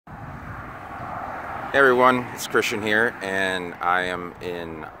Hey everyone, it's Christian here, and I am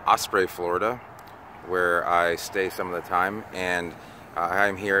in Osprey, Florida, where I stay some of the time, and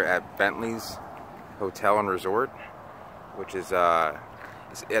I'm here at Bentley's Hotel and Resort, which is it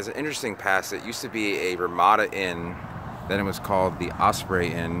has an interesting past. It used to be a Ramada Inn, then it was called the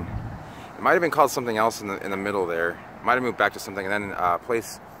Osprey Inn. It might have been called something else in the middle there. It might have moved back to something, and then a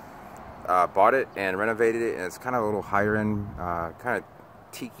place bought it and renovated it, and it's kind of a little higher end, kind of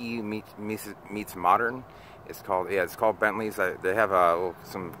tiki meets modern. It's called Bentley's. They have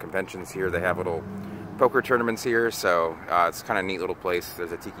some conventions here. They have little poker tournaments here, so it's kind of a neat little place.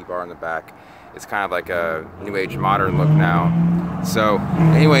 There's a tiki bar in the back. It's kind of like a new age modern look now. So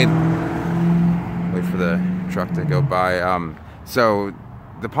anyway, wait for the truck to go by. So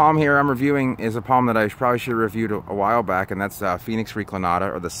the palm here I'm reviewing is a palm that I probably should have reviewed a while back, and that's Phoenix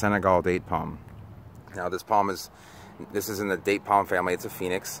reclinata, or the Senegal Date Palm. Now this palm is in the date palm family. It's a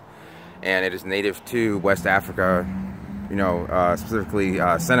phoenix, and it is native to West Africa, specifically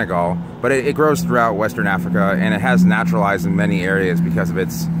Senegal, but it grows throughout Western Africa, and it has naturalized in many areas because of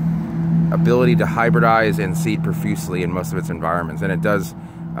its ability to hybridize and seed profusely in most of its environments, and it does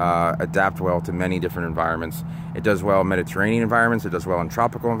adapt well to many different environments. It does well in Mediterranean environments, it does well in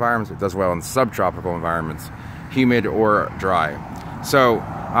tropical environments, it does well in subtropical environments, humid or dry. So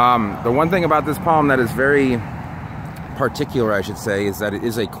the one thing about this palm that is very particular, I should say, is that it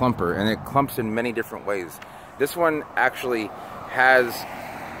is a clumper, and it clumps in many different ways. This one actually has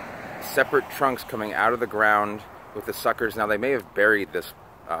separate trunks coming out of the ground with the suckers. Now they may have buried this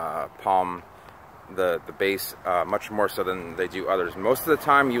palm, the base, much more so than they do others. Most of the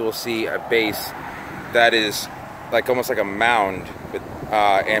time you will see a base that is almost like a mound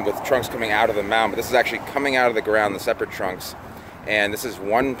and with trunks coming out of the mound, but this is actually coming out of the ground, the separate trunks. And this is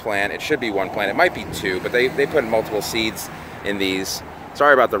one plant. It should be one plant. It might be two, but they put multiple seeds in these.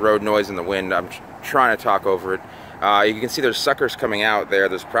 Sorry about the road noise and the wind. I'm trying to talk over it. You can see there's suckers coming out there.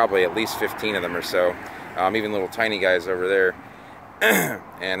 There's probably at least 15 of them or so. Even little tiny guys over there.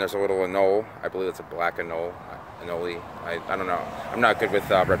 And there's a little anole. I believe it's a black anole. Anole. I don't know. I'm not good with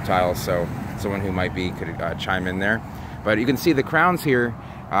reptiles, so someone who might be could chime in there. But you can see the crowns here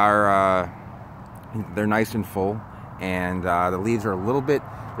are they're nice and full. And the leaves are a little bit,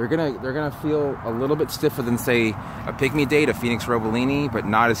 they're gonna feel a little bit stiffer than, say, a pygmy date, a Phoenix robellini, but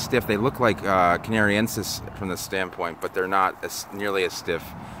not as stiff. They look like Canariensis from this standpoint, but they're not nearly as stiff.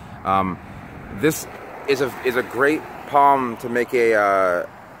 This is a great palm to make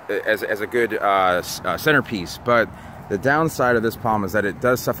as a good centerpiece, but the downside of this palm is that it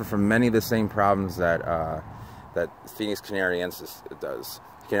does suffer from many of the same problems that Phoenix Canariensis does,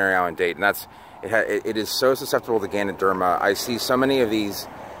 Canary Island date, and that's it is so susceptible to Ganoderma. I see so many of these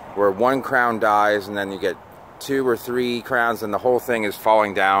where one crown dies, and then you get 2 or 3 crowns, and the whole thing is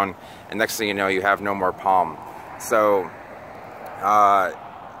falling down, and next thing you know, you have no more palm. So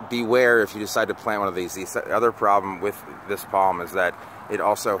beware if you decide to plant one of these. The other problem with this palm is that it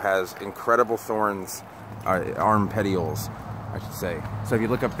also has incredible thorns, arm petioles, I should say. So if you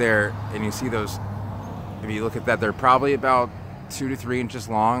look up there and you see those, if you look at that, they're probably about 2 to 3 inches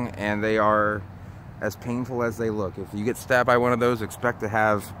long, and they are as painful as they look. If you get stabbed by one of those, expect to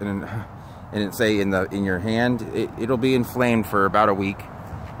have say in your hand, it'll be inflamed for about a week.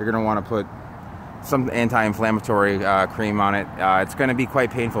 You're going to want to put some anti-inflammatory cream on it. It's going to be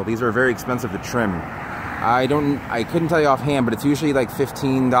quite painful. These are very expensive to trim. I couldn't tell you offhand, but it's usually like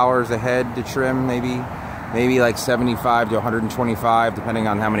 $15 a head to trim, maybe like 75 to 125, depending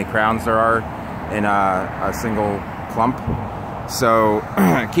on how many crowns there are in a single clump. So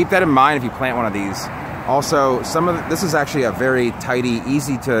keep that in mind if you plant one of these. Also, this is actually a very tidy,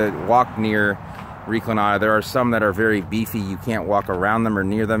 easy to walk near reclinata. There are some that are very beefy. You can't walk around them or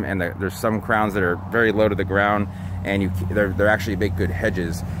near them, and there's some crowns that are very low to the ground, and they're actually make good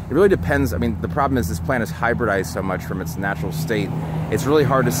hedges. It really depends. I mean, the problem is this plant is hybridized so much from its natural state. It's really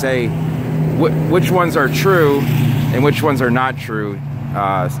hard to say which ones are true and which ones are not true,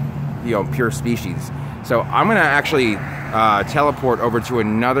 pure species. So I'm going to actually teleport over to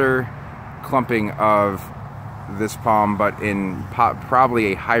another clumping of this palm, but in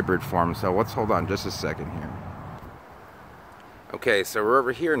probably a hybrid form. So let's hold on just a second here. Okay, so we're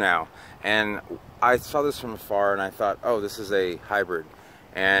over here now, and I saw this from afar and I thought, oh, this is a hybrid,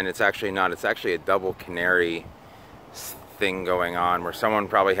 and it's actually not. It's actually a double canary thing going on, where someone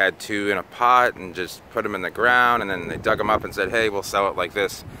probably had 2 in a pot and just put them in the ground, and then they dug them up and said, hey, we'll sell it like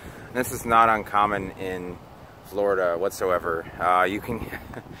this. And this is not uncommon in Florida whatsoever. You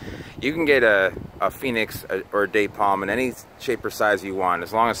can get a phoenix or a date palm in any shape or size you want,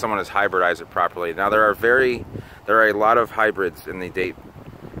 as long as someone has hybridized it properly. Now there are a lot of hybrids in the date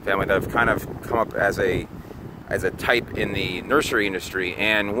family that have kind of come up as a type in the nursery industry.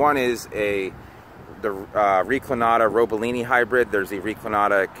 And one is the reclinata robellini hybrid. There's the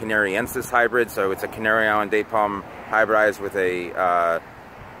reclinata canariensis hybrid, so it's a Canary Island date palm hybridized with a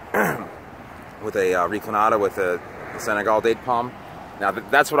reclinata with a Senegal date palm. Now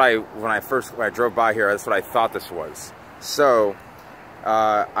that's what when I drove by here, that's what I thought this was. So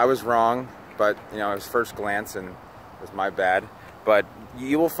I was wrong, but you know, it was first glance and it was my bad. But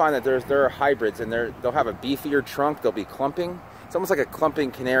you will find that there are hybrids, and they'll have a beefier trunk. They'll be clumping. It's almost like a clumping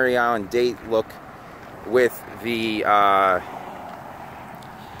Canary Island date look with the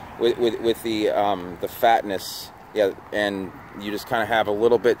the fatness. Yeah, and you just kind of have a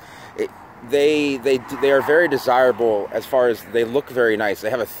little bit. They are very desirable as far as they look very nice.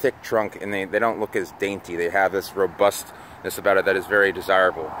 They have a thick trunk, and they don't look as dainty. They have this robustness about it that is very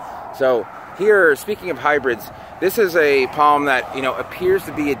desirable. So here, speaking of hybrids, this is a palm that, you know, appears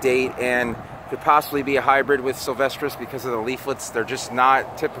to be a date and could possibly be a hybrid with sylvestris because of the leaflets. They're just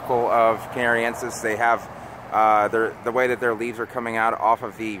not typical of canariensis. They have the way that their leaves are coming out off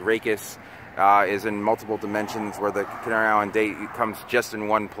of the rachis is in multiple dimensions, where the Canary Island date comes just in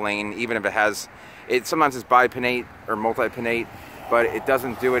one plane, even if it sometimes it's bipinnate or multipinnate, but it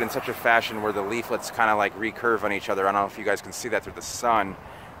doesn't do it in such a fashion where the leaflets kind of like recurve on each other. I don't know if you guys can see that through the sun,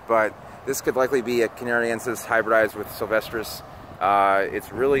 but this could likely be a canariensis hybridized with sylvestris.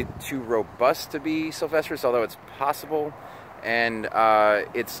 It's really too robust to be sylvestris, although it's possible, and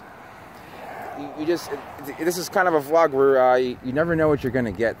this is kind of a vlog where you never know what you're going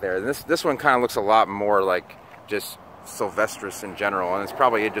to get there. This one kind of looks a lot more like just sylvestris in general, and it's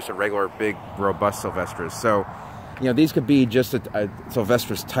probably just a regular big robust sylvestris. So, you know, these could be just a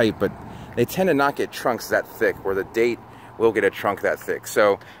sylvestris type, but they tend to not get trunks that thick, where the date will get a trunk that thick.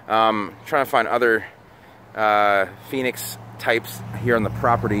 So trying to find other phoenix types here on the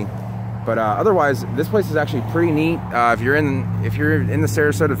property. But otherwise, this place is actually pretty neat. If you're in the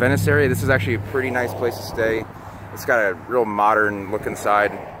Sarasota, Venice area, this is actually a pretty nice place to stay. It's got a real modern look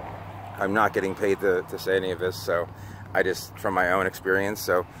inside. I'm not getting paid to say any of this, so I just from my own experience.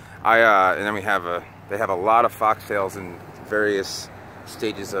 So and then they have a lot of foxtails in various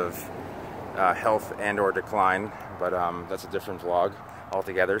stages of health and/or decline. But that's a different vlog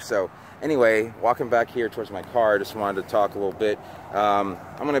altogether. So anyway, walking back here towards my car, I just wanted to talk a little bit. I'm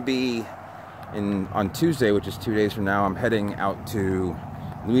going to be on Tuesday, which is 2 days from now. I'm heading out to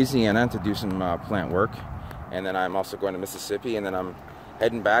Louisiana to do some plant work, and then I'm also going to Mississippi, and then I'm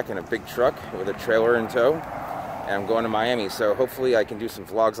heading back in a big truck with a trailer in tow, and I'm going to Miami. So hopefully I can do some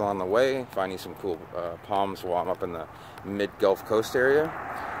vlogs along the way, finding some cool palms while I'm up in the mid-Gulf Coast area.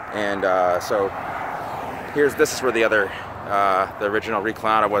 And so this is where the original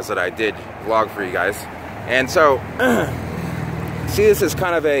reclinata was that I did vlog for you guys. And so see, this is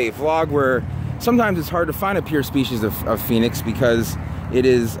kind of a vlog where sometimes it's hard to find a pure species of phoenix, because it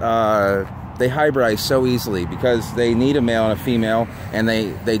is they hybridize so easily, because they need a male and a female, and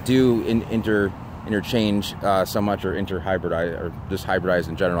they do interchange so much, or interhybridize, or just hybridize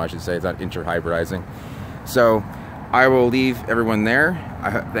in general, I should say. It's not interhybridizing. So I will leave everyone there.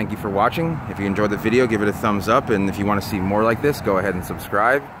 Thank you for watching. If you enjoyed the video, give it a thumbs up, and if you want to see more like this, go ahead and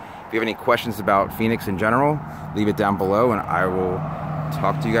subscribe. If you have any questions about phoenix in general, leave it down below, and I will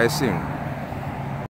talk to you guys soon.